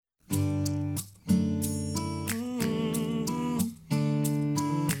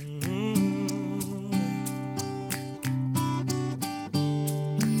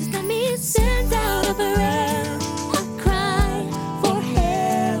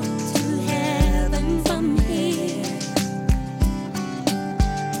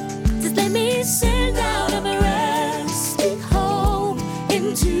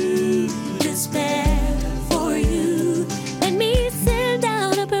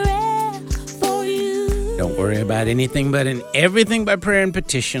Don't worry about anything, but in everything by prayer and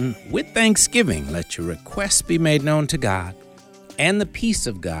petition, with thanksgiving, let your requests be made known to God. And the peace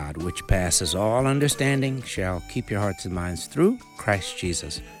of God, which passes all understanding, shall keep your hearts and minds through Christ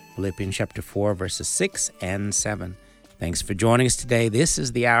Jesus. Philippians chapter 4, verses 6 and 7. Thanks for joining us today. This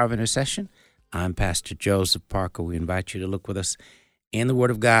is the Hour of Intercession. I'm Pastor Joseph Parker. We invite you to look with us in the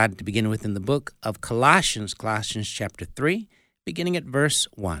Word of God to begin with in the book of Colossians chapter 3, beginning at verse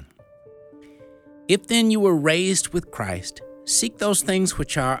 1. If then you were raised with Christ, seek those things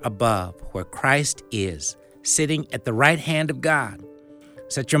which are above, where Christ is, sitting at the right hand of God.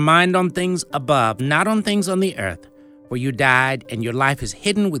 Set your mind on things above, not on things on the earth, where you died, and your life is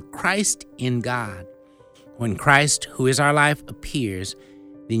hidden with Christ in God. When Christ, who is our life, appears,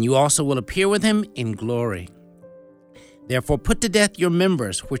 then you also will appear with him in glory. Therefore put to death your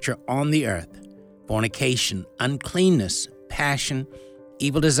members which are on the earth, fornication, uncleanness, passion,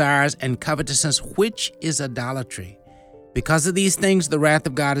 evil desires, and covetousness, which is idolatry. Because of these things, the wrath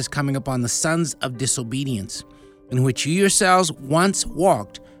of God is coming upon the sons of disobedience, in which you yourselves once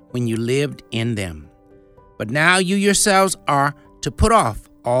walked when you lived in them. But now you yourselves are to put off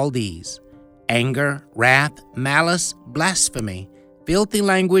all these: anger, wrath, malice, blasphemy, filthy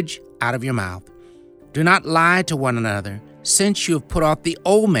language out of your mouth. Do not lie to one another, since you have put off the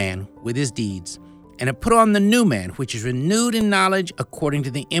old man with his deeds, and have put on the new man, which is renewed in knowledge according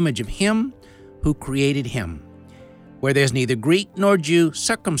to the image of him who created him. Where there's neither Greek nor Jew,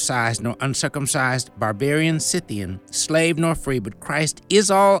 circumcised nor uncircumcised, barbarian, Scythian, slave nor free, but Christ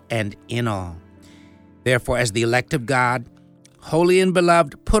is all and in all. Therefore, as the elect of God, holy and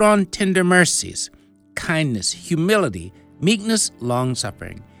beloved, put on tender mercies, kindness, humility, meekness,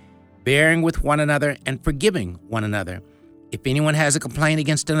 long-suffering, bearing with one another and forgiving one another. If anyone has a complaint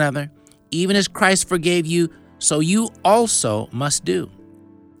against another, even as Christ forgave you, so you also must do.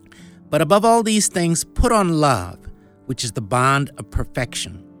 But above all these things, put on love, which is the bond of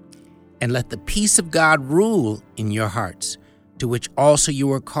perfection. And let the peace of God rule in your hearts, to which also you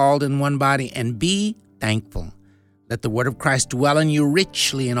were called in one body, and be thankful. Let the word of Christ dwell in you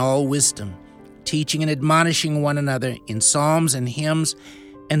richly in all wisdom, teaching and admonishing one another in psalms and hymns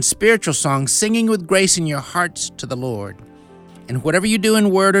and spiritual songs, singing with grace in your hearts to the Lord. And whatever you do in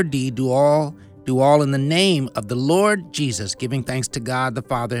word or deed, do all in the name of the Lord Jesus, giving thanks to God the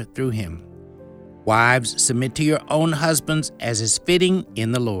Father through him. Wives, submit to your own husbands as is fitting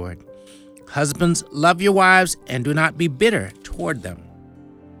in the Lord. Husbands, love your wives and do not be bitter toward them.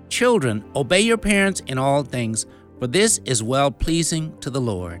 Children, obey your parents in all things, for this is well-pleasing to the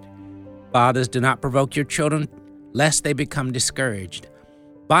Lord. Fathers, do not provoke your children, lest they become discouraged.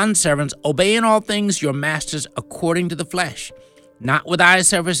 Bondservants, obey in all things your masters according to the flesh, not with eye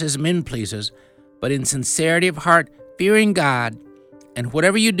service as men pleasers, but in sincerity of heart, fearing God. And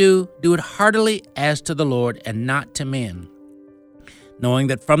whatever you do, do it heartily as to the Lord and not to men, knowing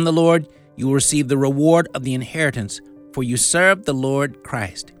that from the Lord you will receive the reward of the inheritance, for you serve the Lord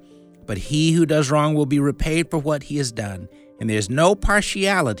Christ. But he who does wrong will be repaid for what he has done, and there is no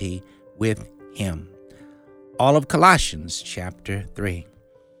partiality with him. All of Colossians chapter 3.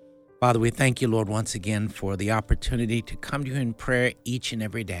 Father, we thank you, Lord, once again for the opportunity to come to you in prayer each and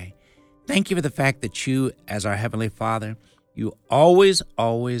every day. Thank you for the fact that you, as our Heavenly Father, you always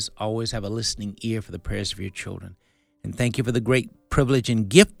have a listening ear for the prayers of your children. And thank you for the great privilege and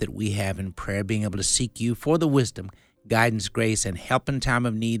gift that we have in prayer, being able to seek you for the wisdom, guidance, grace, and help in time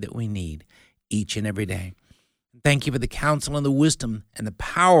of need that we need each and every day. Thank you for the counsel and the wisdom and the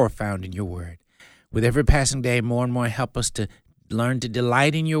power found in your word. With every passing day, more and more help us to learn to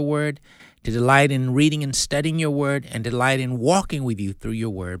delight in your word, to delight in reading and studying your word, and delight in walking with you through your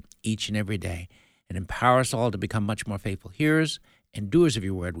word each and every day. And empower us all to become much more faithful hearers and doers of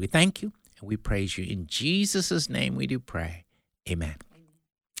your word. We thank you and we praise you. In Jesus' name we do pray. Amen.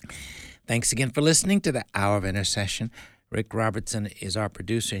 Thanks again for listening to the Hour of Intercession. Rick Robertson is our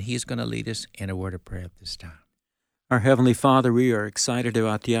producer, and he's going to lead us in a word of prayer at this time. Our Heavenly Father, we are excited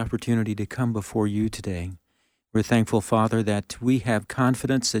about the opportunity to come before you today. We're thankful, Father, that we have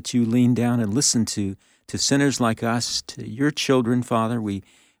confidence that you lean down and listen to sinners like us, to your children, Father. We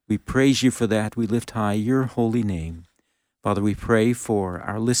praise you for that. We lift high your holy name. Father, we pray for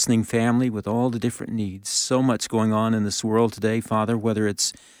our listening family with all the different needs. So much going on in this world today, Father, whether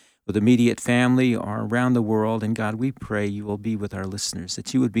it's with immediate family or around the world. And God, we pray you will be with our listeners,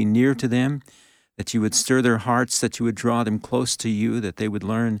 that you would be near to them, that you would stir their hearts, that you would draw them close to you, that they would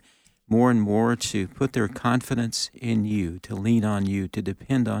learn more and more to put their confidence in you, to lean on you, to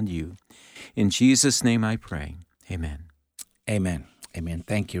depend on you. In Jesus' name I pray. Amen. Amen. Amen.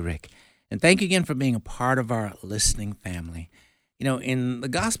 Thank you, Rick. And thank you again for being a part of our listening family. You know, in the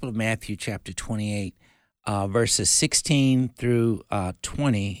Gospel of Matthew, chapter 28, verses 16 through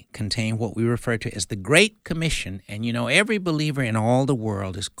 20 contain what we refer to as the Great Commission. And every believer in all the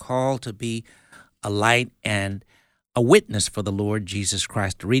world is called to be a light and a witness for the Lord Jesus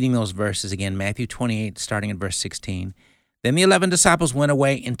Christ. Reading those verses again, Matthew 28, starting at verse 16. Then the 11 disciples went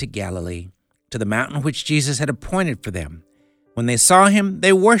away into Galilee, to the mountain which Jesus had appointed for them. When they saw him,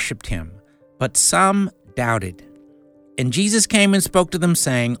 they worshipped him, but some doubted. And Jesus came and spoke to them,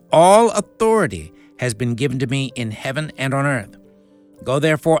 saying, All authority has been given to me in heaven and on earth. Go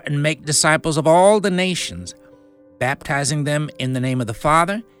therefore and make disciples of all the nations, baptizing them in the name of the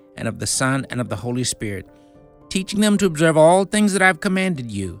Father, and of the Son, and of the Holy Spirit, teaching them to observe all things that I have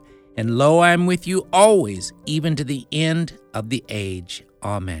commanded you. And lo, I am with you always, even to the end of the age.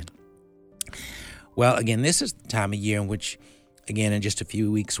 Amen. Well, again, this is the time of year in which, again, in just a few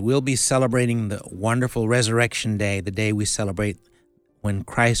weeks, we'll be celebrating the wonderful Resurrection Day, the day we celebrate when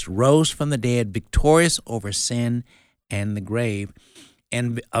Christ rose from the dead, victorious over sin and the grave.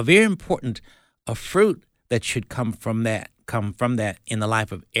 And a very important fruit that should come from that in the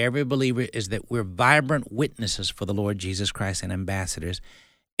life of every believer is that we're vibrant witnesses for the Lord Jesus Christ and ambassadors.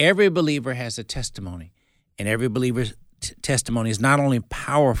 Every believer has a testimony, and every believer's testimony is not only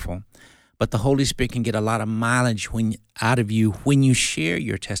powerful, but the Holy Spirit can get a lot of mileage out of you when you share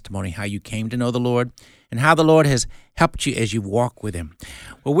your testimony, how you came to know the Lord and how the Lord has helped you as you walk with him.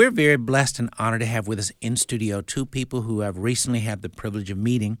 Well, we're very blessed and honored to have with us in studio two people who have recently had the privilege of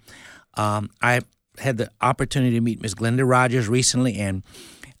meeting. I had the opportunity to meet Miss Glenda Rogers recently and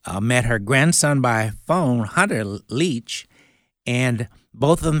met her grandson by phone, Hunter Leach, and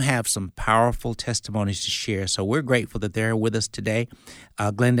both of them have some powerful testimonies to share. So we're grateful that they're with us today.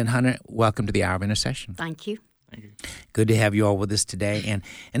 Glenda and Hunter, welcome to the Hour of Intercession. Thank you. Thank you. Good to have you all with us today. And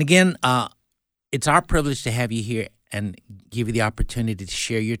again, it's our privilege to have you here and give you the opportunity to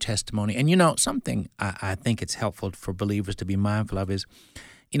share your testimony. And something I think it's helpful for believers to be mindful of is,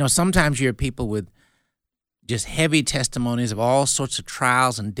 sometimes you're people with just heavy testimonies of all sorts of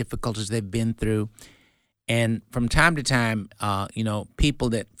trials and difficulties they've been through. And from time to time, people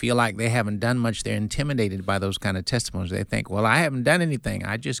that feel like they haven't done much, they're intimidated by those kind of testimonies. They think, well, I haven't done anything.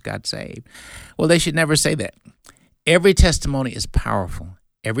 I just got saved. Well, they should never say that. Every testimony is powerful.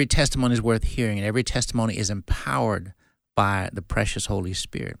 Every testimony is worth hearing, and every testimony is empowered by the precious Holy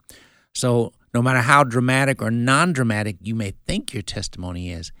Spirit. So no matter how dramatic or non-dramatic you may think your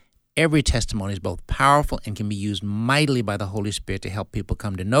testimony is, every testimony is both powerful and can be used mightily by the Holy Spirit to help people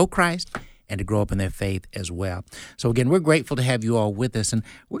come to know Christ and to grow up in their faith as well. So again, we're grateful to have you all with us, and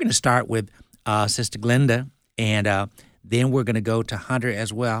we're going to start with Sister Glenda, and then we're going to go to Hunter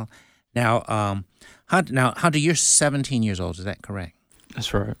as well. Now, Hunter, you're 17 years old. Is that correct?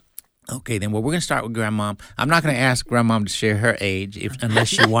 That's right. Okay, then. Well, we're going to start with Grandmom. I'm not going to ask Grandmom to share her age unless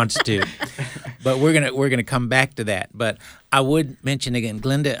she wants to, but we're gonna come back to that. But I would mention again,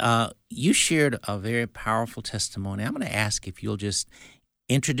 Glenda, you shared a very powerful testimony. I'm going to ask if you'll just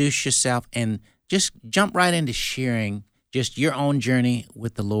introduce yourself and just jump right into sharing just your own journey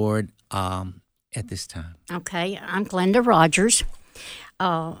with the Lord at this time. Okay, I'm Glenda Rogers.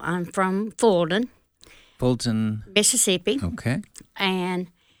 I'm from Fulton, Mississippi. Okay. And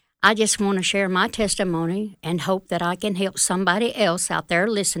I just want to share my testimony and hope that I can help somebody else out there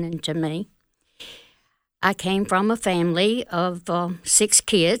listening to me. I came from a family of 6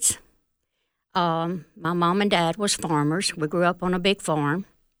 kids. My mom and dad was farmers. We grew up on a big farm.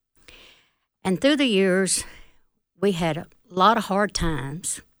 And through the years, we had a lot of hard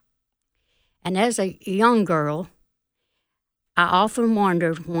times. And as a young girl, I often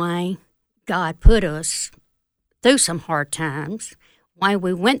wondered why God put us through some hard times, why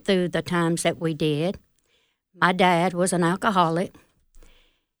we went through the times that we did. My dad was an alcoholic.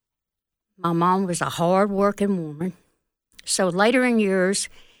 My mom was a hard-working woman. So later in years,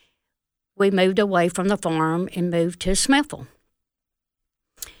 we moved away from the farm and moved to Smithville.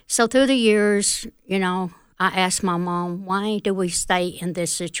 So through the years, I asked my mom, why do we stay in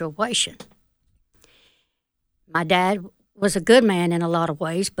this situation? My dad was a good man in a lot of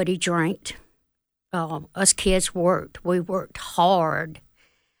ways, but he drank. Us kids worked. We worked hard.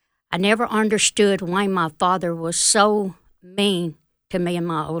 I never understood why my father was so mean to me and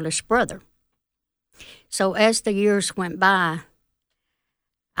my oldest brother. So as the years went by,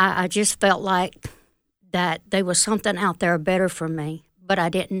 I just felt like that there was something out there better for me, but I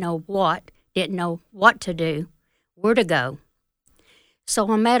didn't know what to do, where to go.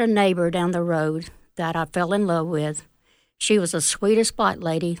 So I met a neighbor down the road that I fell in love with. She was the sweetest black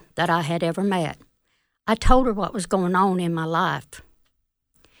lady that I had ever met. I told her what was going on in my life.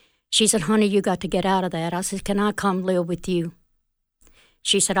 She said, honey, you got to get out of that. I said, can I come live with you?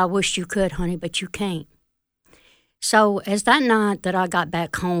 She said, I wish you could, honey, but you can't. So as that night that I got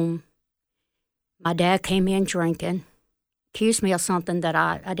back home, my dad came in drinking, accused me of something that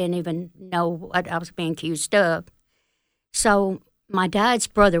I didn't even know what I was being accused of. So my dad's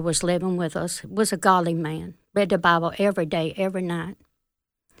brother was living with us, was a godly man, read the Bible every day, every night.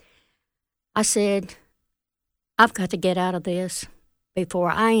 I said, I've got to get out of this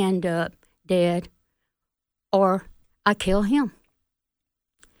before I end up dead or I kill him.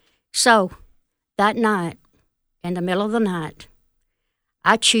 So that night, in the middle of the night,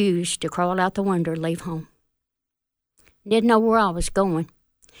 I choose to crawl out the window and leave home. Didn't know where I was going,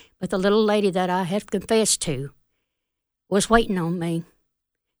 but the little lady that I had confessed to was waiting on me.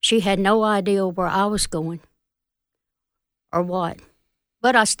 She had no idea where I was going or what,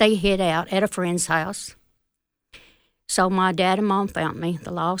 but I stayed hid out at a friend's house. So my dad and mom found me.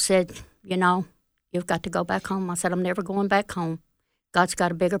 The law said, you've got to go back home. I said, I'm never going back home. God's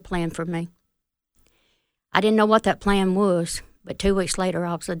got a bigger plan for me. I didn't know what that plan was, but 2 weeks later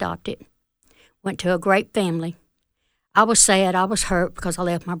I was adopted. Went to a great family. I was sad, I was hurt because I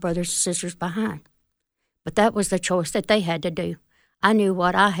left my brothers and sisters behind. But that was the choice that they had to do. I knew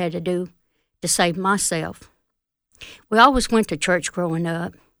what I had to do to save myself. We always went to church growing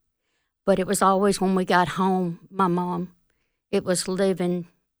up, but it was always when we got home, my mom, it was living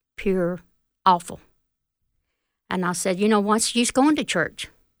pure awful. And I said, what's the use going to church?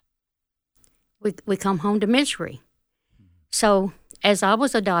 We come home to misery. So as I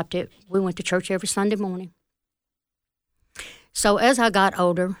was adopted, we went to church every Sunday morning. So as I got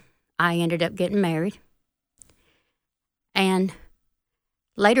older, I ended up getting married. And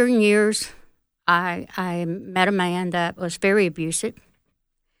later in years, I met a man that was very abusive.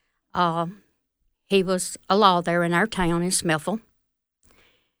 He was a law there in our town in Smithville.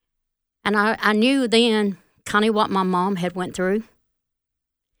 And I knew then kind of what my mom had went through.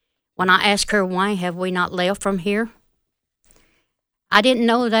 When I asked her, why have we not left from here? I didn't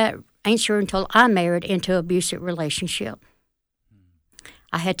know that answer until I married into an abusive relationship.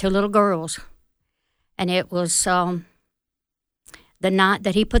 I had 2 little girls, and it was the night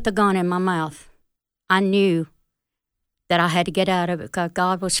that he put the gun in my mouth. I knew that I had to get out of it because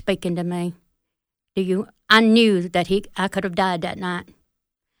God was speaking to me. I knew that I could have died that night.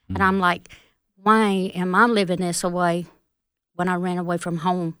 Mm-hmm. And I'm like, why am I living this away when I ran away from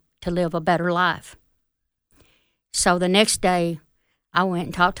home to live a better life? So the next day, I went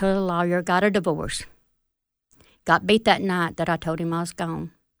and talked to the lawyer, got a divorce. Got beat that night that I told him I was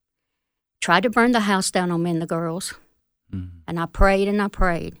gone. Tried to burn the house down on me and the girls. Mm-hmm. And I prayed and I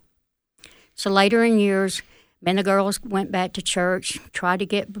prayed. So later in years, me and the girls went back to church, tried to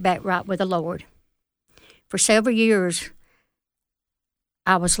get back right with the Lord. For several years,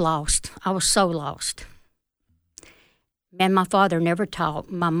 I was lost. I was so lost. Me and my father never talked.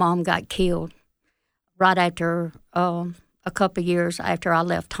 My mom got killed right after a couple of years after I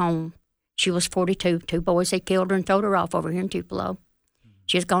left home. She was 42. 2 boys, they killed her and throwed her off over here in Tupelo.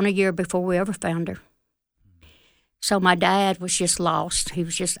 She was gone a year before we ever found her. So my dad was just lost. He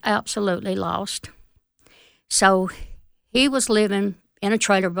was just absolutely lost. So he was living in a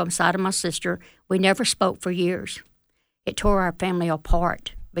trailer beside of my sister. We never spoke for years. It tore our family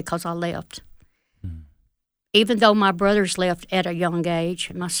apart because I left. Mm. Even though my brothers left at a young age,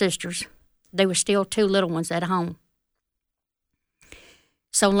 and my sisters, they were still 2 little ones at home.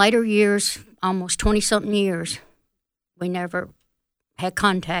 So later years, almost 20-something years, we never had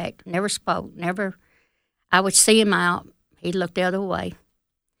contact, never spoke, never. I would see him out. He'd look the other way.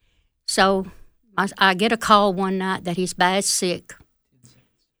 So I get a call one night that he's bad sick.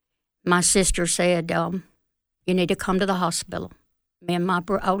 My sister said, you need to come to the hospital. Me and my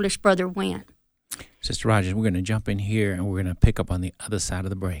oldest brother went. Sister Rogers, we're going to jump in here and we're going to pick up on the other side of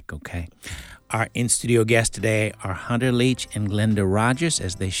the break, okay? Our in-studio guests today are Hunter Leach and Glenda Rogers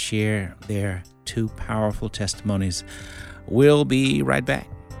as they share their 2 powerful testimonies. We'll be right back.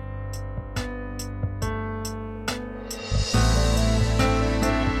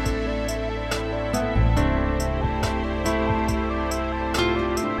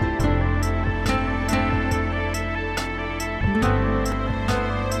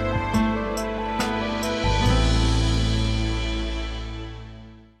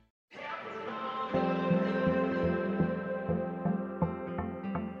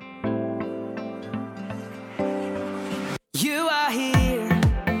 You are here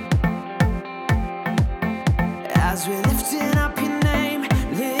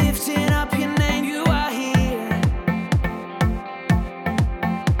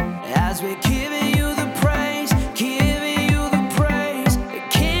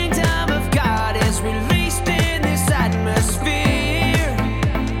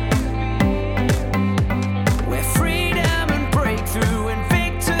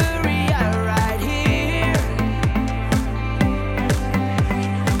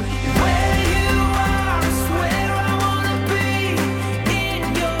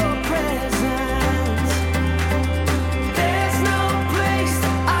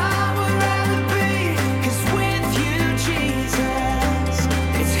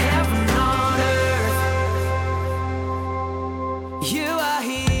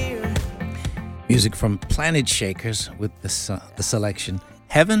Music from Planet Shakers with the selection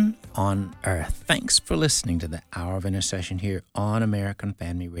Heaven on Earth. Thanks for listening to the Hour of Intercession here on American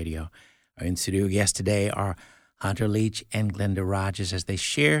Family Radio. Our in-studio guests today are Hunter Leach and Glenda Rogers as they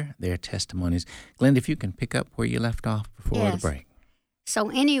share their testimonies. Glenda, if you can pick up where you left off before the break. So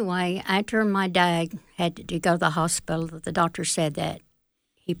anyway, after my dad had to go to the hospital, the doctor said that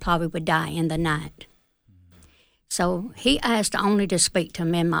he probably would die in the night. So he asked only to speak to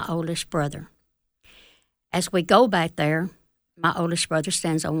me and my oldest brother. As we go back there, my oldest brother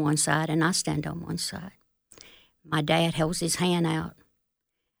stands on one side and I stand on one side. My dad holds his hand out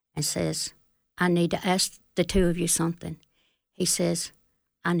and says, I need to ask the two of you something. He says,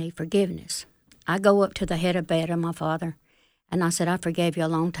 I need forgiveness. I go up to the head of bed of my father and I said, I forgave you a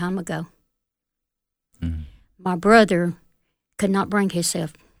long time ago. Mm-hmm. My brother could not bring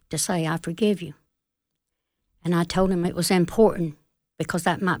himself to say, I forgive you. And I told him it was important because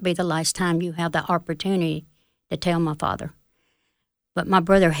that might be the last time you have the opportunity to tell my father. But my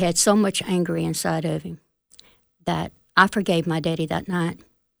brother had so much anger inside of him that I forgave my daddy that night.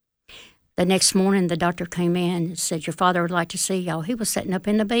 The next morning, the doctor came in and said, your father would like to see y'all. He was sitting up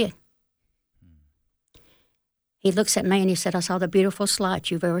in the bed. He looks at me and he said, I saw the beautiful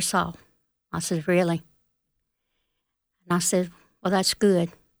sight you've ever saw. I said, really? And I said, well, that's good.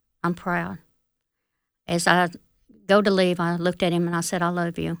 I'm proud. As I go to leave, I looked at him and I said, I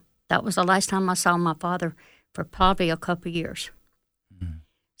love you. That was the last time I saw my father for probably a couple of years. Mm-hmm.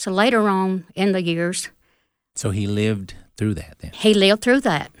 So later on in the years. So he lived through that then? He lived through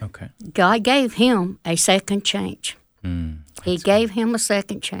that. Okay. God gave him a second chance. He gave him a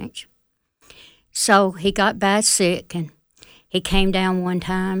second chance. So he got bad sick and he came down one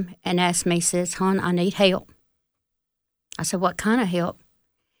time and asked me, he says, hon, I need help. I said, what kind of help?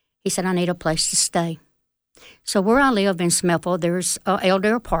 He said, I need a place to stay. So where I live in Smithville, there's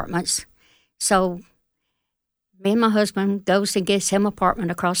elder apartments. So me and my husband goes and gets him an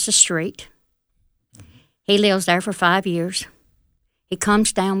apartment across the street. He lives there for 5 years. He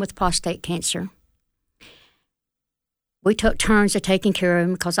comes down with prostate cancer. We took turns of taking care of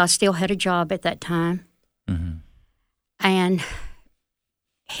him because I still had a job at that time. Mm-hmm. And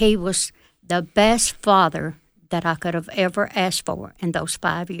he was the best father that I could have ever asked for in those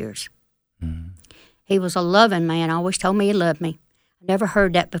 5 years. Mm-hmm. He was a loving man. Always told me he loved me. I never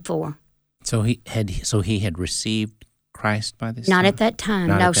heard that before. So he had received Christ by this time? Not at that time,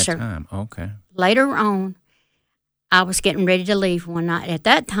 Not no, at that sir. time. Okay. Later on, I was getting ready to leave one night. At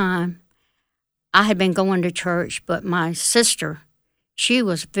that time, I had been going to church, but my sister, she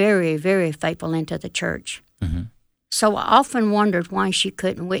was very, very faithful into the church. Mm-hmm. So I often wondered why she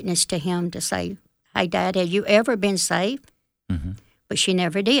couldn't witness to him to say, hey, Dad, have you ever been saved? Mm-hmm. But she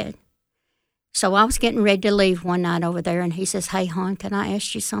never did. So I was getting ready to leave one night over there, and he says, hey, hon, can I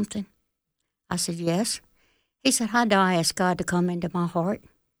ask you something? I said, yes. He said, how do I ask God to come into my heart?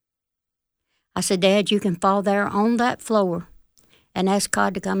 I said, Dad, you can fall there on that floor and ask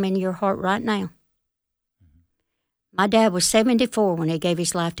God to come into your heart right now. My dad was 74 when he gave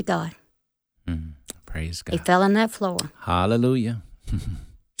his life to God. Praise God. He fell on that floor. Hallelujah.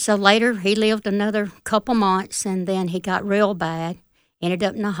 So later, he lived another couple months, and then he got real bad, ended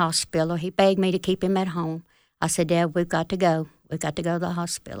up in the hospital. He begged me to keep him at home. I said, Dad, we've got to go. We've got to go to the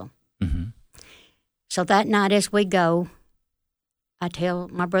hospital. Mm-hmm. So that night as we go, I tell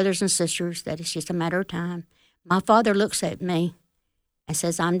my brothers and sisters that it's just a matter of time. My father looks at me and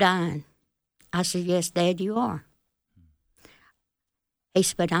says, I'm dying. I said, yes, Dad, you are. He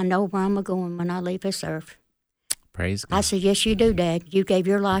said, but I know where I'm going when I leave this earth. Praise God. I said, yes, you do, Dad. You gave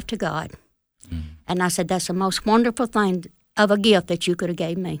your life to God. Mm. And I said, that's the most wonderful thing of a gift that you could have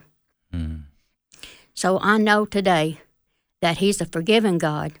gave me. Mm. So I know today that he's a forgiving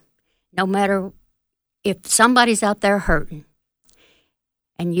God. No matter if somebody's out there hurting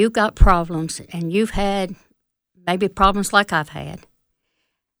and you've got problems and you've had maybe problems like I've had,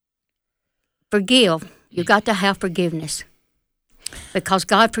 forgive. You've got to have forgiveness because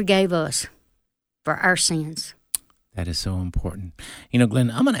God forgave us for our sins. That is so important. You know,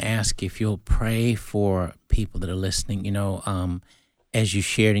 Glenda, I'm going to ask if you'll pray for people that are listening. You know, as you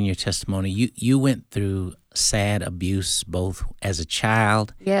shared in your testimony, you went through sad abuse both as a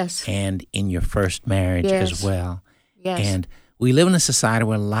child, yes, and in your first marriage, yes, as well. Yes. And we live in a society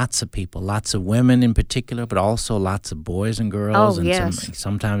where lots of people, lots of women in particular, but also lots of boys and girls, and yes,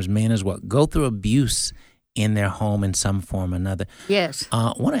 sometimes men as well, go through abuse in their home in some form or another. Yes.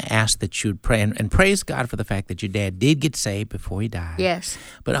 I want to ask that you'd pray and praise God for the fact that your dad did get saved before he died. Yes.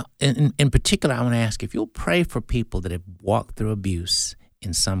 But in particular, I want to ask if you'll pray for people that have walked through abuse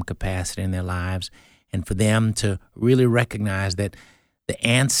in some capacity in their lives, and for them to really recognize that the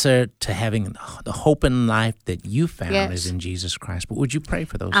answer to having the hope in life that you found Yes. is in Jesus Christ. But would you pray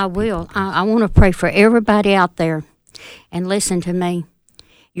for those I people, will. please? I want to pray for everybody out there. And listen to me.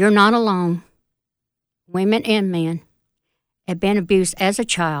 You're not alone. Women and men have been abused as a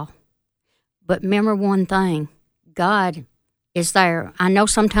child. But remember one thing. God is there. I know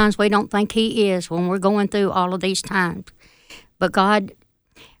sometimes we don't think He is when we're going through all of these times. But God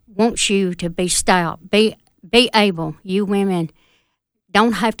wants you to be stout. Be able. You women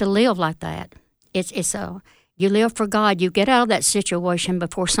don't have to live like that. You live for God. You get out of that situation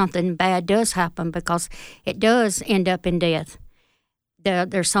before something bad does happen, because it does end up in death.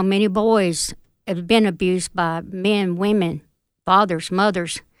 There's so many boys have been abused by men, women, fathers,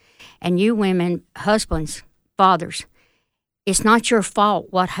 mothers, and you women, husbands, fathers. It's not your fault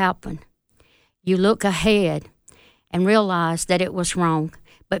what happened. You look ahead and realize that it was wrong,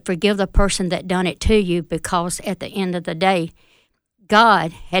 but forgive the person that done it to you, because at the end of the day,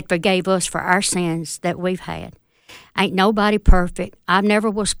 God had forgave us for our sins that we've had. Ain't nobody perfect. I never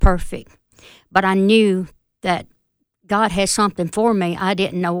was perfect, but I knew that God had something for me. I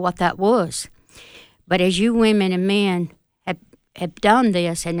didn't know what that was. But as you women and men have done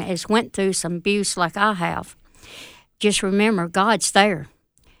this and has went through some abuse like I have, just remember, God's there.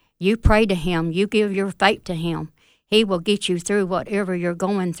 You pray to Him. You give your faith to Him. He will get you through whatever you're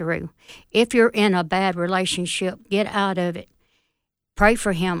going through. If you're in a bad relationship, get out of it. Pray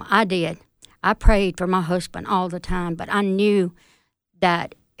for him. I did. I prayed for my husband all the time, but I knew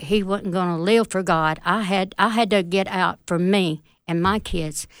that he wasn't going to live for God. I had to get out for me and my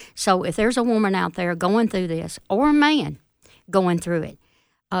kids. So if there's a woman out there going through this, or a man going through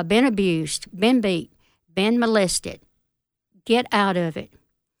it, been abused, been beat, been molested, get out of it.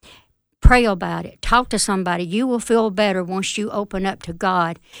 Pray about it. Talk to somebody. You will feel better once you open up to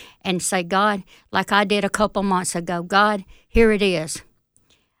God and say, God, like I did a couple months ago, God, here it is.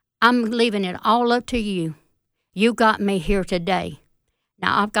 I'm leaving it all up to you. You got me here today.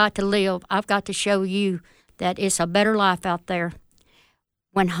 Now I've got to live. I've got to show you that it's a better life out there.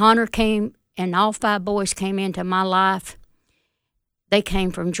 When Hunter came and all 5 boys came into my life, they came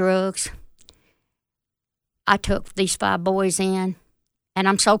from drugs. I took these 5 boys in. And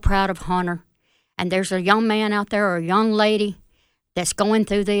I'm so proud of Hunter. And there's a young man out there or a young lady that's going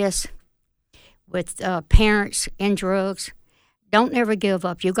through this with parents in drugs. Don't ever give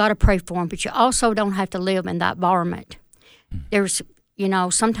up. You got to pray for them, but you also don't have to live in that environment. There's,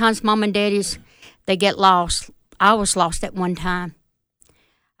 sometimes mom and daddies, they get lost. I was lost at one time.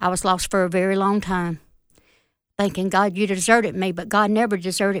 I was lost for a very long time, thinking, God, you deserted me, but God never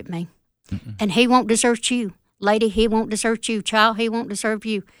deserted me. Mm-mm. And He won't desert you. Lady, He won't desert you. Child, He won't desert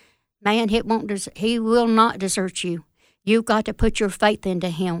you. Man, He will not desert you. You've got to put your faith into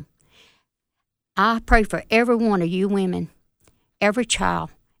Him. I pray for every one of you women, every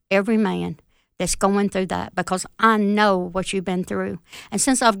child, every man that's going through that, because I know what you've been through. And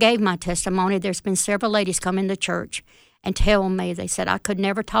since I've gave my testimony, there's been several ladies come into church and tell me, they said, I could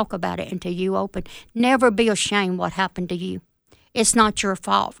never talk about it until you opened. Never be ashamed what happened to you. It's not your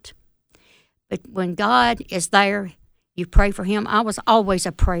fault. But when God is there, you pray for Him. I was always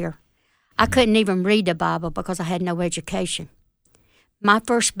a prayer. I couldn't even read the Bible because I had no education. My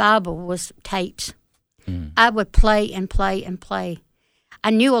first Bible was tapes. I would play and play and play. I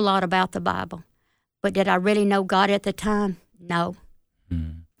knew a lot about the Bible, but did I really know God at the time? No.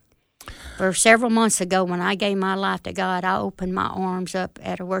 For several months ago, when I gave my life to God, I opened my arms up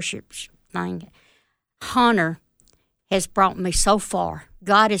at a worship thing. Hunter has brought me so far.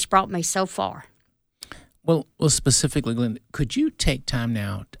 God has brought me so far. Well, specifically, Glenda, could you take time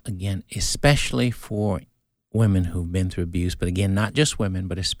now, again, especially for women who've been through abuse, but again, not just women,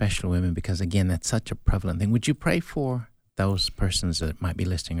 but especially women, because again, that's such a prevalent thing. Would you pray for those persons that might be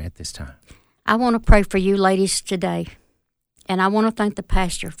listening at this time? I want to pray for you ladies today, and I want to thank the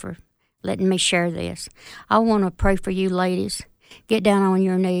pastor for letting me share this. I want to pray for you ladies. Get down on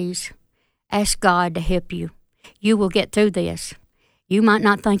your knees. Ask God to help you. You will get through this. You might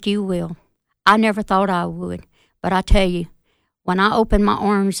not think you will. I never thought I would, but I tell you, when I opened my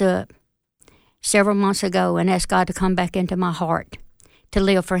arms up several months ago and asked God to come back into my heart to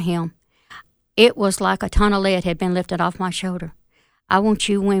live for Him, it was like a ton of lead had been lifted off my shoulder. I want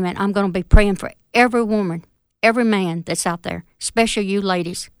you women, I'm going to be praying for every woman, every man that's out there, especially you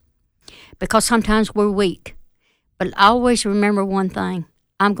ladies, because sometimes we're weak. But always remember one thing,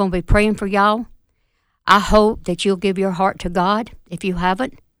 I'm going to be praying for y'all. I hope that you'll give your heart to God if you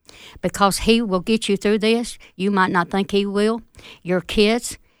haven't, because He will get you through this. You might not think He will. Your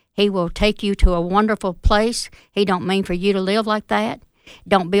kids, He will take you to a wonderful place. He don't mean for you to live like that.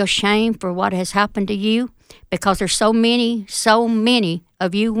 Don't be ashamed for what has happened to you, because there's so many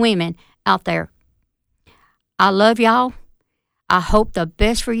of you women out there. I love y'all. I hope the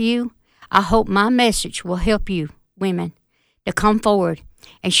best for you. I hope my message will help you, women, to come forward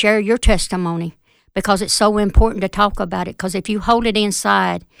and share your testimony, because it's so important to talk about it, because if you hold it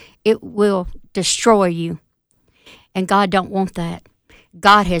inside, it will destroy you. And God don't want that.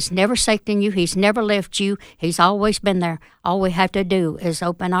 God has never forsaken you. He's never left you. He's always been there. All we have to do is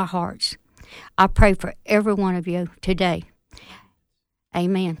open our hearts. I pray for every one of you today.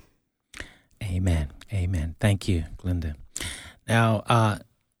 Amen. Amen. Amen. Thank you, Glenda. Now,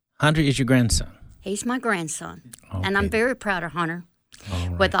 Hunter is your grandson. He's my grandson, Okay. and I'm very proud of Hunter. All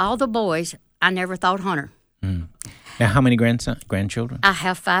right. With all the boys, I never thought Hunter. Now, how many grandchildren? I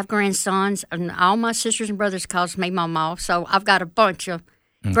have 5 grandsons, and all my sisters and brothers calls me Mama, so I've got a bunch of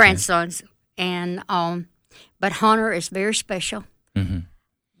grandsons. And but Hunter is very special. Mm-hmm.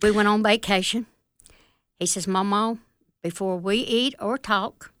 We went on vacation. He says, Mama, before we eat or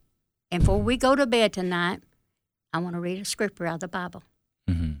talk, and before we go to bed tonight, I want to read a scripture out of the Bible.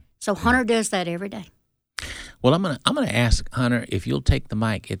 Mm-hmm. So Hunter does that every day. Well, I'm gonna ask Hunter if you'll take the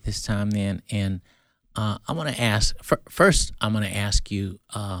mic at this time, then, and I'm gonna ask first. I'm gonna ask you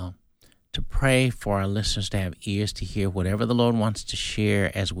to pray for our listeners to have ears to hear whatever the Lord wants to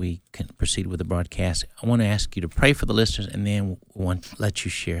share as we can proceed with the broadcast. I want to ask you to pray for the listeners, and then we want to let you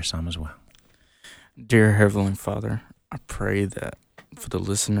share some as well. Dear Heavenly Father, I pray that for the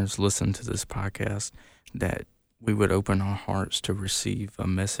listeners listen to this podcast, that we would open our hearts to receive a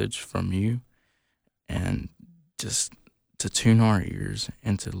message from you, and just to tune our ears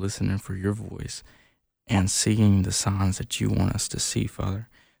into listening for your voice and seeing the signs that you want us to see, Father.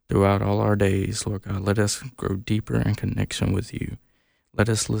 Throughout all our days, Lord God, let us grow deeper in connection with you. Let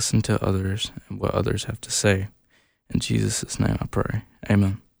us listen to others and what others have to say. In Jesus' name I pray.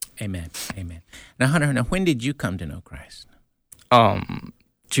 Amen. Amen. Amen. Now, Hunter, when did you come to know Christ?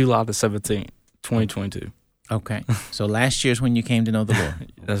 July the 17th, 2022. Okay. So last year's when you came to know the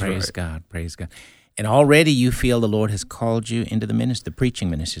Lord. That's Praise right. God. Praise God. And already you feel the Lord has called you into the ministry, the preaching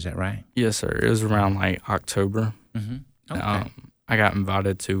ministry. Is that right? Yes, sir. It was around like October. Mm-hmm. Okay. I got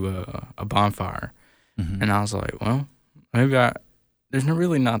invited to a bonfire, Mm-hmm. and I was like, well, maybe there's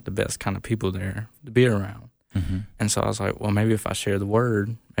really not the best kind of people there to be around. Mm-hmm. And so I was like, well, maybe if I share the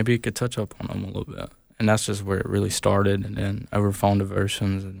word, maybe it could touch up on them a little bit. And that's just where it really started. And then over phone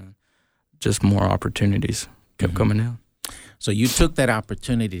devotions, and then just more opportunities kept coming in. So you took that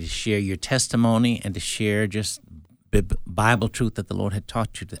opportunity to share your testimony and to share just Bible truth that the Lord had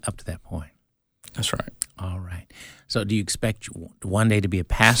taught you up to that point. That's right. All right. So do you expect one day to be a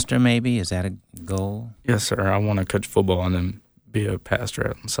pastor maybe? Is that a goal? Yes, sir. I want to coach football and then be a pastor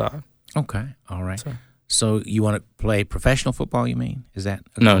outside. Okay. All right. Sir. So you want to play professional football, you mean? Is that?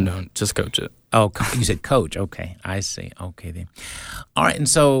 No, just coach it. Oh, you said coach. Okay. I see. Okay then. All right. And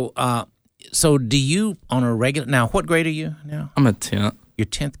so do you on a regular, now what grade are you now? I'm a 10th. You're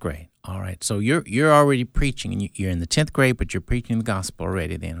 10th grade. All right. So you're already preaching, and you're in the 10th grade, but you're preaching the gospel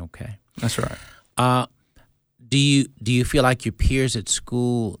already then, okay. That's right. Do you feel like your peers at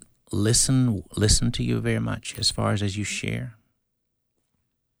school listen to you very much as far as you share?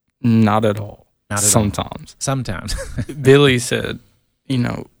 Not at all. Not at Sometimes. Sometimes. Billy said,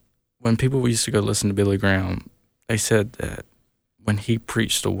 when people used to go listen to Billy Graham, they said that when he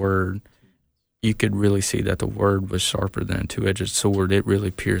preached the word, you could really see that the word was sharper than a two-edged sword. It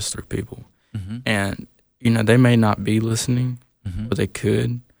really pierced through people. Mm-hmm. And, they may not be listening, Mm-hmm. but they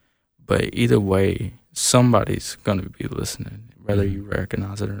could. But either way, somebody's going to be listening, whether you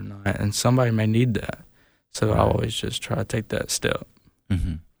recognize it or not. And somebody may need that. So I always just try to take that step.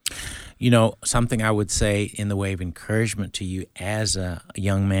 Mm-hmm. Something I would say in the way of encouragement to you as a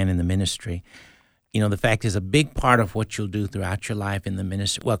young man in the ministry, the fact is a big part of what you'll do throughout your life in the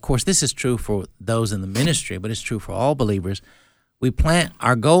ministry. Well, of course, this is true for those in the ministry, but it's true for all believers.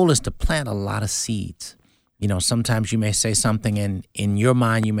 Our goal is to plant a lot of seeds. Sometimes you may say something and in your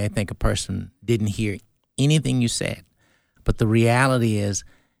mind you may think a person didn't hear anything you said. But the reality is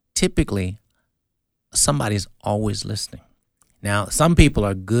typically somebody's always listening. Now, some people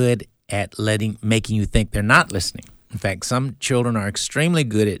are good at making you think they're not listening. In fact, some children are extremely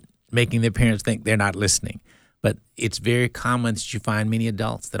good at making their parents think they're not listening. But it's very common that you find many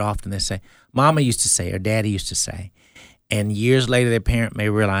adults that often they say, Mama used to say or Daddy used to say. And years later their parent may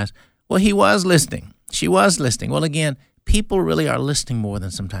realize, well, he was listening. She was listening. Well, again, people really are listening more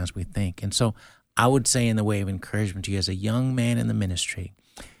than sometimes we think. And so I would say in the way of encouragement to you as a young man in the ministry,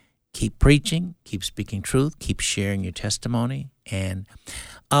 keep preaching, keep speaking truth, keep sharing your testimony. And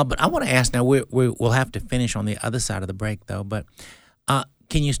but I want to ask now, we'll have to finish on the other side of the break, though. But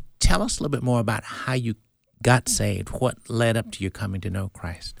Can you tell us a little bit more about how you got saved? What led up to you coming to know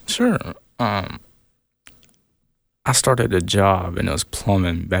Christ? Sure. I started a job, and it was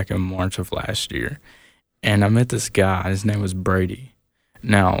plumbing back in March of last year. And I met this guy. His name was Brady.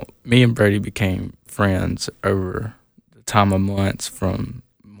 Now, me and Brady became friends over the time of months from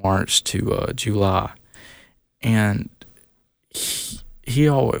March to July. And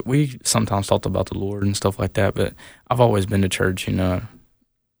we sometimes talked about the Lord and stuff like that, but I've always been to church, what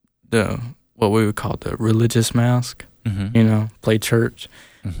we would call the religious mask, play church.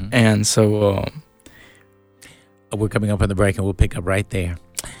 Mm-hmm. And so we're coming up on the break, and we'll pick up right there.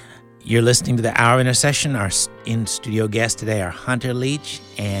 You're listening to the Hour of Intercession. Our in-studio guests today are Hunter Leach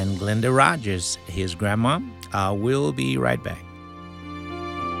and Glenda Rogers, his grandma. We'll be right back.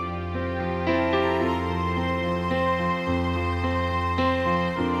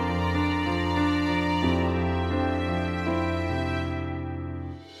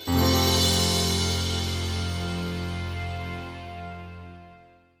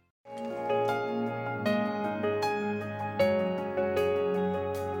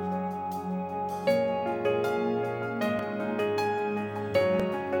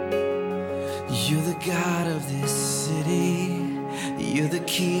 You're the God of this city. You're the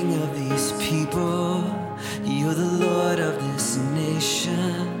King of these people. You're the Lord of this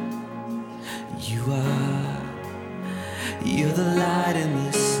nation. You are. You're the light in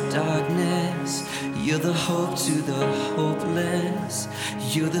this darkness. You're the hope to the hopeless.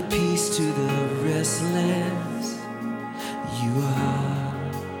 You're the peace to the restless. You are.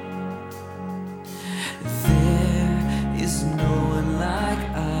 There is no one like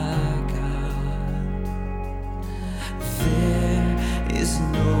our God. There is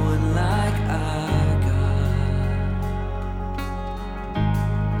no one like our God.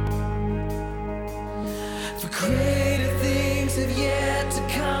 For greater things have yet to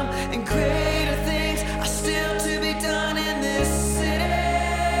come, and greater things are still to be done in this city.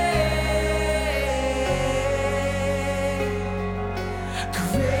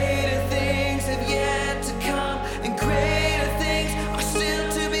 Greater things have yet to come, and greater things are still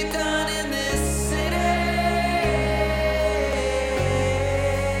to be done in this city.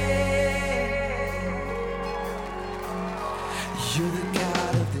 You're the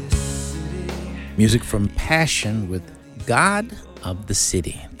God of this city. Music from Passion with God of the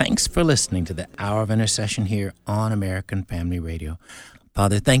City. Thanks for listening to the Hour of Intercession here on American Family Radio.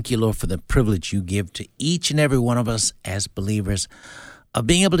 Father, thank you, Lord, for the privilege you give to each and every one of us as believers of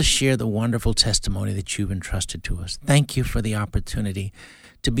being able to share the wonderful testimony that you've entrusted to us. Thank you for the opportunity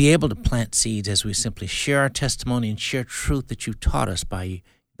to be able to plant seeds as we simply share our testimony and share truth that you've taught us by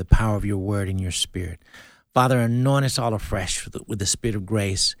the power of your word and your spirit. Father, anoint us all afresh with the spirit of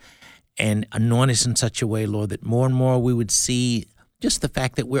grace, and anoint us in such a way, Lord, that more and more we would see just the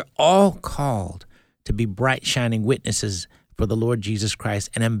fact that we're all called to be bright, shining witnesses for the Lord Jesus Christ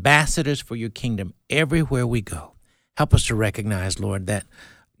and ambassadors for your kingdom everywhere we go. Help us to recognize, Lord, that,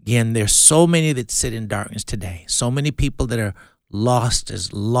 again, there's so many that sit in darkness today, so many people that are lost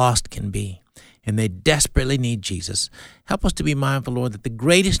as lost can be, and they desperately need Jesus. Help us to be mindful, Lord, that the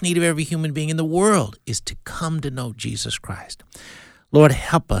greatest need of every human being in the world is to come to know Jesus Christ. Lord,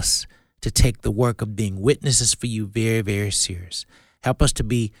 help us to take the work of being witnesses for you very, very serious. Help us to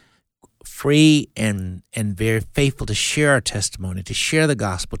be free and very faithful to share our testimony, to share the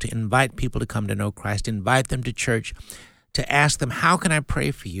gospel, to invite people to come to know Christ, invite them to church, to ask them, how can I pray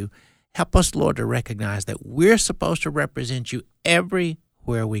for you? Help us, Lord, to recognize that we're supposed to represent you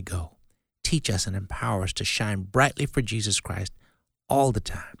everywhere we go. Teach us and empower us to shine brightly for Jesus Christ all the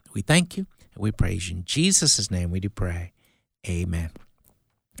time. We thank you and we praise you. In Jesus' name we do pray. Amen.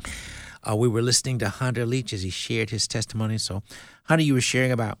 We were listening to Hunter Leach as he shared his testimony. So, Hunter, you were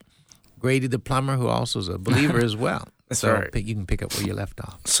sharing about Grady the plumber, who also is a believer as well. That's so right. You can pick up where you left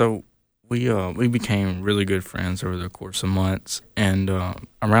off. So we became really good friends over the course of months, and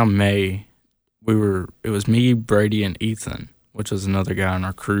around May, it was me, Brady, and Ethan, which was another guy on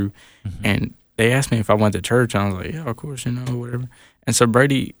our crew, and they asked me if I went to church, and I was like, yeah, of course, whatever. And so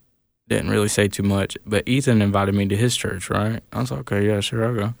Brady didn't really say too much, but Ethan invited me to his church, right? I was like, okay, yeah, sure,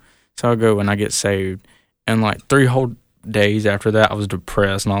 I'll go. So I'll go and I get saved, and like 3 whole days after that, I was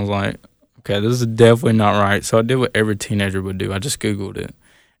depressed, and I was like, okay, this is definitely not right. So I did what every teenager would do. I just Googled it,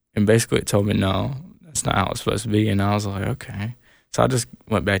 and basically it told me, no, that's not how it's supposed to be. And I was like, okay. So I just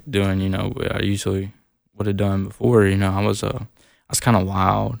went back to doing, what I usually would have done before. I was kind of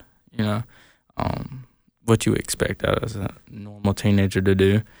wild, what you expect out as a normal teenager to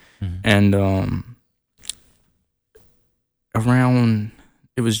do. And around,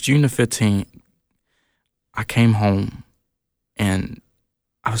 it was June the 15th, I came home, and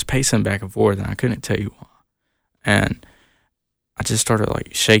I was pacing back and forth, and I couldn't tell you why. And I just started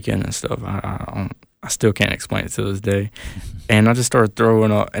like shaking and stuff. I still can't explain it to this day. And I just started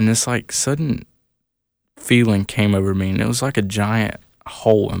throwing up, and this like sudden feeling came over me, and it was like a giant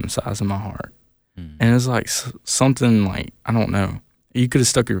hole in the size of my heart. And it was like something like, I don't know. You could have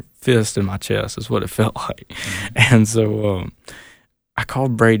stuck your fist in my chest is what it felt like. And so I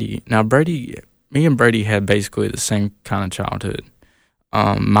called Brady. Now, me and Brady had basically the same kind of childhood.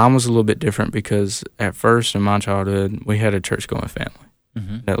 Mine was a little bit different because at first in my childhood, we had a church-going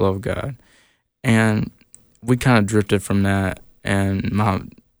family that loved God. And we kind of drifted from that. And my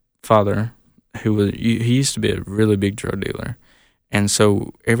father, he used to be a really big drug dealer. And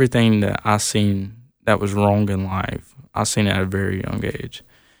so everything that I seen that was wrong in life, I seen it at a very young age.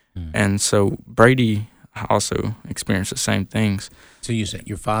 And so Brady also experienced the same things. So you said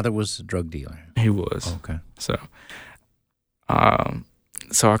your father was a drug dealer? He was. Okay. So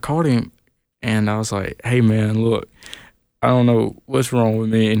I called him, and I was like, hey, man, look, I don't know what's wrong with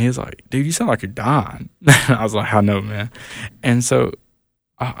me. And he was like, dude, you sound like you're dying. I was like, I know, man. And so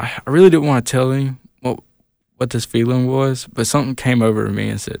I really didn't want to tell him what this feeling was, but something came over me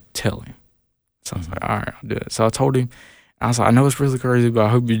and said, tell him. So I was like, all right, I'll do it. So I told him, I was like, I know it's really crazy, but I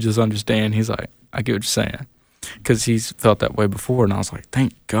hope you just understand. He's like, I get what you're saying, because he's felt that way before. And I was like,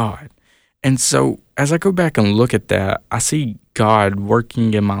 thank God. And so as I go back and look at that, I see God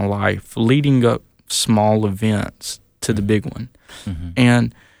working in my life, leading up small events to the big one.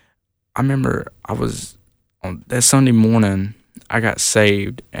 And I remember I was, on that Sunday morning, I got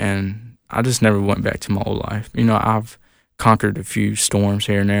saved, and I just never went back to my old life. You know, I've conquered a few storms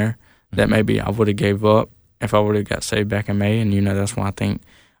here and there that maybe I would have gave up if I would have got saved back in May. And, you know, that's why I think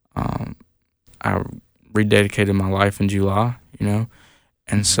I rededicated my life in July, you know.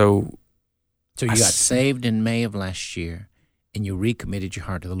 And so you got saved in May of last year, and you recommitted your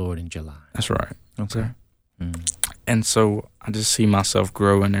heart to the Lord in July. That's right. Okay. And so I just see myself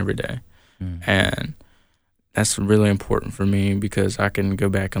growing every day. And that's really important for me, because I can go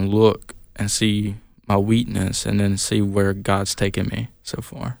back and look and see my weakness and then see where God's taken me so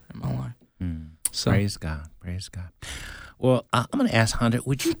far in my life. So, Praise God. Praise God. Well, I'm going to ask Hunter,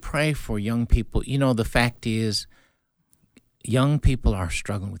 would you pray for young people? You know, the fact is, young people are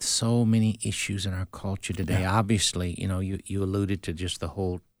struggling with so many issues in our culture today. Yeah. Obviously, you know, you alluded to just the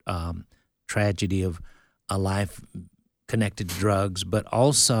whole tragedy of a life connected to drugs, but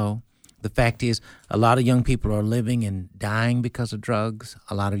also the fact is a lot of young people are living and dying because of drugs.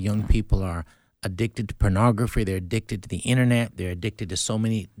 A lot of young people are addicted to pornography. They're addicted to the internet. They're addicted to so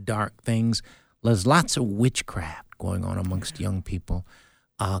many dark things. There's lots of witchcraft going on amongst young people.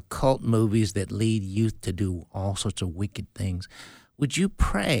 Cult movies that lead youth to do all sorts of wicked things. Would you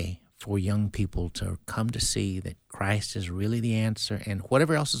pray for young people to come to see that Christ is really the answer, and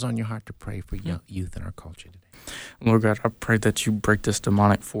whatever else is on your heart to pray for youth in our culture today? Lord God, I pray that you break this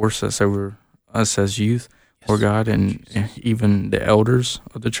demonic force that's over us as youth, Lord God, and even the elders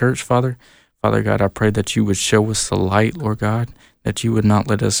of the church, Father. Father God, I pray that you would show us the light, Lord God, that you would not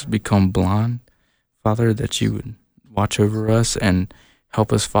let us become blind, Father, that you would watch over us and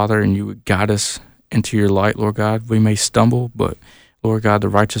help us, Father, and you would guide us into your light, Lord God. We may stumble, but Lord God, the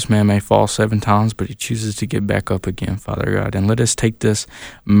righteous man may fall 7 times, but he chooses to get back up again, Father God. And let us take this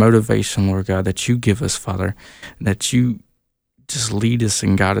motivation, Lord God, that you give us, Father, that you just lead us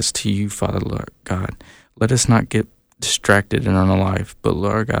and guide us to you, Father, Lord God. Let us not get distracted in our life, but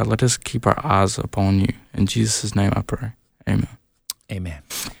Lord God, let us keep our eyes upon you. In Jesus' name I pray. Amen. Amen.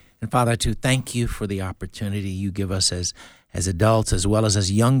 And Father, too, thank you for the opportunity you give us as adults as well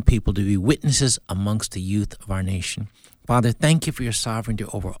as young people to be witnesses amongst the youth of our nation. Father, thank you for your sovereignty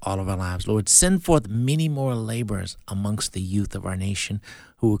over all of our lives. Lord, send forth many more laborers amongst the youth of our nation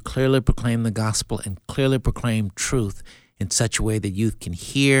who will clearly proclaim the gospel and clearly proclaim truth in such a way that youth can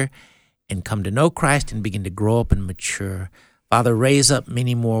hear and come to know Christ and begin to grow up and mature. Father, raise up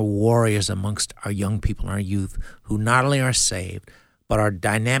many more warriors amongst our young people and our youth who not only are saved, but are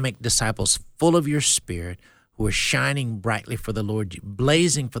dynamic disciples full of your Spirit, who are shining brightly for the Lord,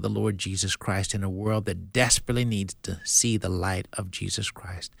 blazing for the Lord Jesus Christ in a world that desperately needs to see the light of Jesus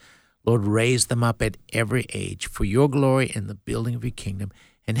Christ. Lord, raise them up at every age for your glory and the building of your kingdom,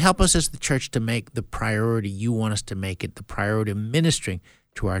 and help us as the church to make the priority you want us to make it, the priority of ministering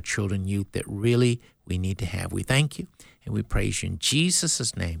to our children, youth, that really we need to have. We thank you and we praise you. In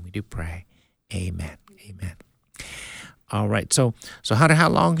Jesus' name we do pray. Amen. Amen. All right. So how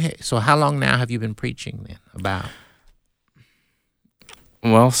long now have you been preaching then about?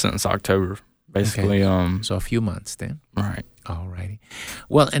 Well, since October, basically. Okay. So a few months then. Right. All righty.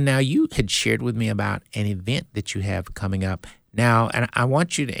 Well, and now you had shared with me about an event that you have coming up now, and I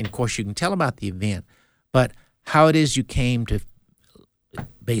want you to, and of course, you can tell about the event, but how it is you came to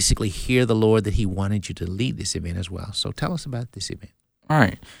basically hear the Lord that He wanted you to lead this event as well. So tell us about this event. All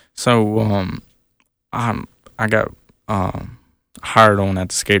right. So I got hired on at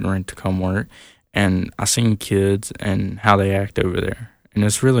the skating rink to come work, and I seen kids and how they act over there, and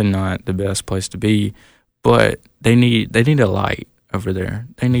it's really not the best place to be, but they need a light over there.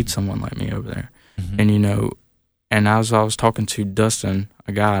 They need someone like me over there. Mm-hmm. And and as I was talking to Dustin,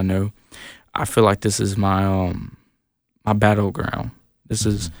 a guy I know, I feel like this is my my battleground. This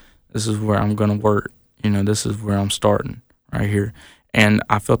is where I'm gonna work. This is where I'm starting right here. And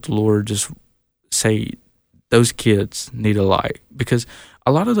I felt the Lord just say, those kids need a light, because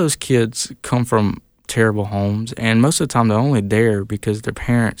a lot of those kids come from terrible homes, and most of the time they're only there because their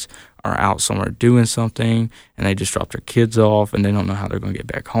parents are out somewhere doing something, and they just drop their kids off, and they don't know how they're going to get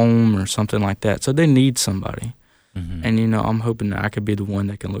back home or something like that. So they need somebody. Mm-hmm. And, I'm hoping that I could be the one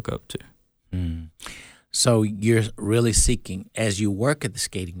they can look up to. Mm. So you're really seeking, as you work at the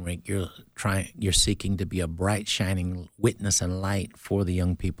skating rink, you're seeking to be a bright, shining witness and light for the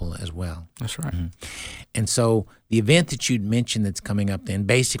young people as well. That's right. Mm-hmm. And so the event that you'd mentioned that's coming up then,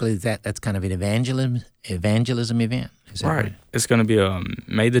 basically that's kind of an evangelism event. Is that right? It's going to be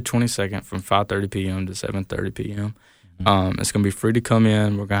May the 22nd from 5:30 p.m. to 7:30 p.m. Mm-hmm. It's going to be free to come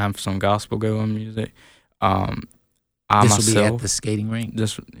in. We're going to have some gospel going music. This will be at the skating rink?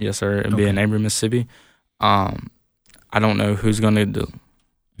 Yes, sir. It'll be in Avery, Mississippi. I don't know who's going to do.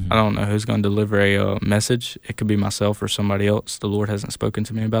 Mm-hmm. I don't know who's going to deliver a message. It could be myself or somebody else. The Lord hasn't spoken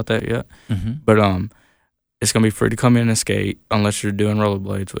to me about that yet. Mm-hmm. But it's going to be free to come in and skate unless you're doing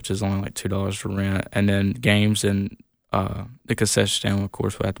rollerblades, which is only like $2 for rent. And then games and the concession stand, of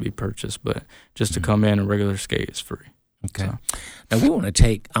course, will have to be purchased. But just to come in, a regular skate is free. Okay. So. Now I'm going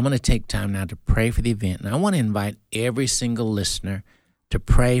to take time now to pray for the event. And I want to invite every single listener to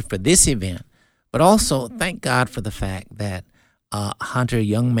pray for this event. But also, thank God for the fact that Hunter, a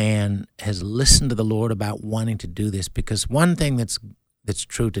young man, has listened to the Lord about wanting to do this. Because one thing that's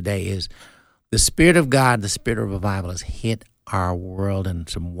true today is the Spirit of God, the Spirit of revival, has hit our world in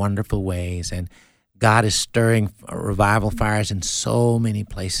some wonderful ways. And God is stirring revival fires in so many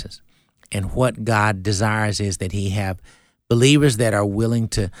places. And what God desires is that He have believers that are willing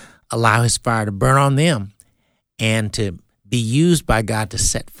to allow His fire to burn on them and to be used by God to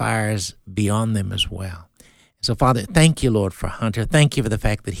set fires beyond them as well. So, Father, thank you, Lord, for Hunter. Thank you for the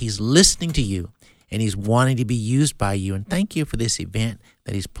fact that he's listening to you and he's wanting to be used by you. And thank you for this event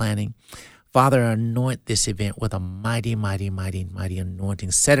that he's planning. Father, anoint this event with a mighty, mighty, mighty, mighty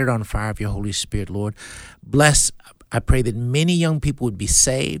anointing. Set it on fire of your Holy Spirit, Lord. Bless. I pray that many young people would be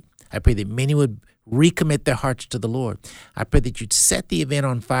saved. I pray that many would recommit their hearts to the Lord. I pray that you'd set the event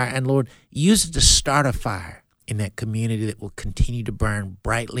on fire and, Lord, use it to start a fire in that community that will continue to burn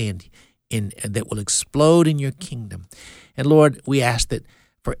brightly and that will explode in your kingdom. And Lord, we ask that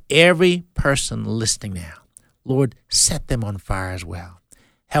for every person listening now, Lord, set them on fire as well.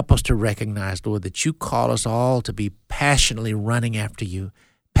 Help us to recognize, Lord, that you call us all to be passionately running after you,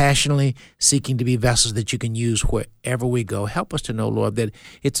 passionately seeking to be vessels that you can use wherever we go. Help us to know, Lord, that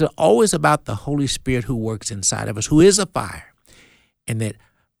it's always about the Holy Spirit who works inside of us, who is a fire, and that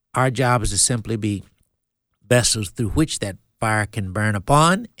our job is to simply be vessels through which that fire can burn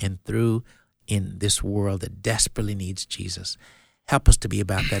upon and through in this world that desperately needs Jesus. Help us to be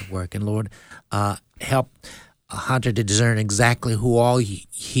about that work. And Lord, help Hunter to discern exactly who all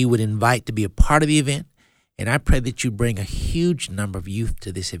he would invite to be a part of the event. And I pray that you bring a huge number of youth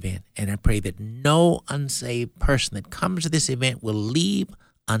to this event. And I pray that no unsaved person that comes to this event will leave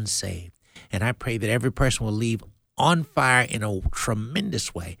unsaved. And I pray that every person will leave on fire in a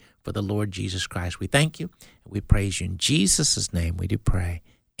tremendous way for the Lord Jesus Christ. We thank you and we praise you. In Jesus' name we do pray.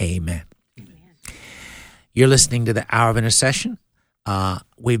 Amen. Amen. You're listening to the Hour of Intercession.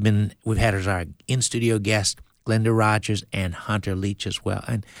 We've had as our in-studio guest Glenda Rogers and Hunter Leach as well.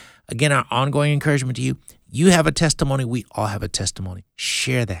 And again, our ongoing encouragement to you, you have a testimony, we all have a testimony.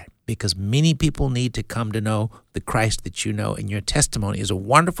 Share that, because many people need to come to know the Christ that you know, and your testimony is a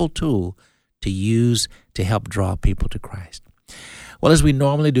wonderful tool to use to help draw people to Christ. Well, as we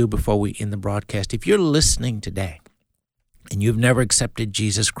normally do before we end the broadcast, if you're listening today and you've never accepted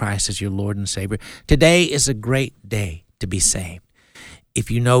Jesus Christ as your Lord and Savior, today is a great day to be saved. If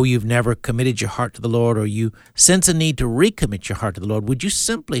you know you've never committed your heart to the Lord, or you sense a need to recommit your heart to the Lord, would you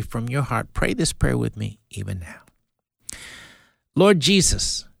simply from your heart pray this prayer with me even now? Lord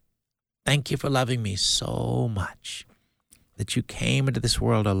Jesus, thank you for loving me so much that you came into this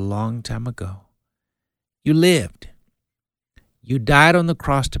world a long time ago. You lived. You died on the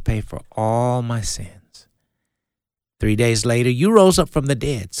cross to pay for all my sins. 3 days later, you rose up from the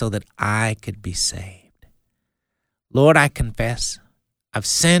dead so that I could be saved. Lord, I confess I've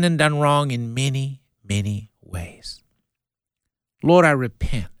sinned and done wrong in many, many ways. Lord, I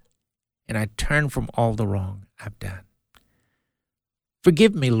repent and I turn from all the wrong I've done.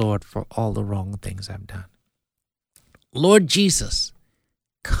 Forgive me, Lord, for all the wrong things I've done. Lord Jesus,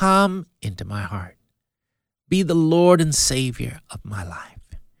 come into my heart. Be the Lord and Savior of my life.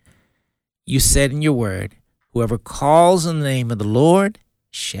 You said in your word, whoever calls on the name of the Lord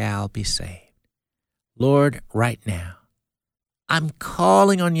shall be saved. Lord, right now, I'm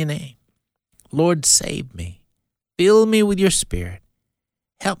calling on your name. Lord, save me. Fill me with your Spirit.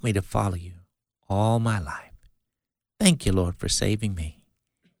 Help me to follow you all my life. Thank you, Lord, for saving me.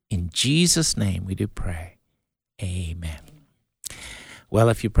 In Jesus' name we do pray. Amen. Well,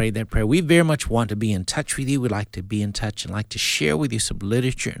 if you prayed that prayer, we very much want to be in touch with you. We'd like to be in touch and like to share with you some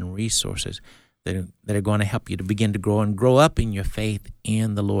literature and resources that are going to help you to begin to grow up in your faith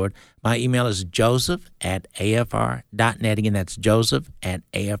in the Lord. My email is joseph@afr.net. Again, that's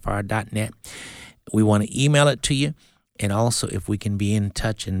joseph@afr.net. We want to email it to you. And also, if we can be in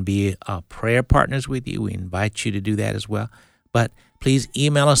touch and be prayer partners with you, we invite you to do that as well. But please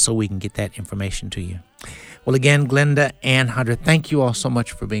email us so we can get that information to you. Well, again, Glenda and Hunter, thank you all so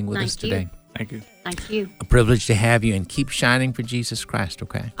much for being with us today. Thank you. Thank you. A privilege to have you, and keep shining for Jesus Christ,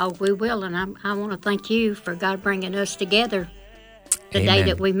 okay? Oh, we will, and I want to thank you for God bringing us together the Amen. day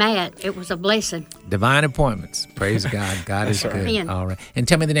that we met. It was a blessing. Divine appointments. Praise God. God is good. Amen. All right. And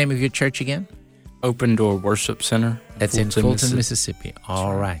tell me the name of your church again. Open Door Worship Center. That's in Fulton, Mississippi.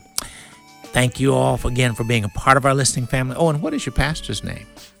 All right. Thank you all again for being a part of our listening family. Oh, and what is your pastor's name?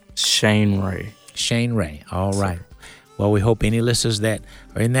 Shane Ray. Shane Ray. All right. Well, we hope any listeners that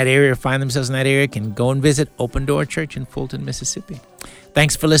are in that area or find themselves in that area can go and visit Open Door Church in Fulton, Mississippi.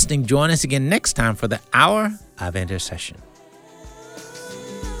 Thanks for listening. Join us again next time for the Hour of Intercession.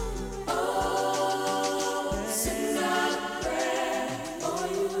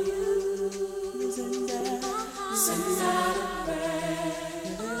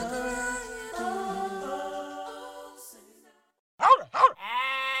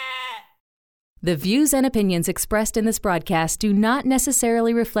 The views and opinions expressed in this broadcast do not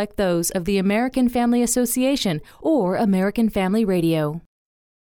necessarily reflect those of the American Family Association or American Family Radio.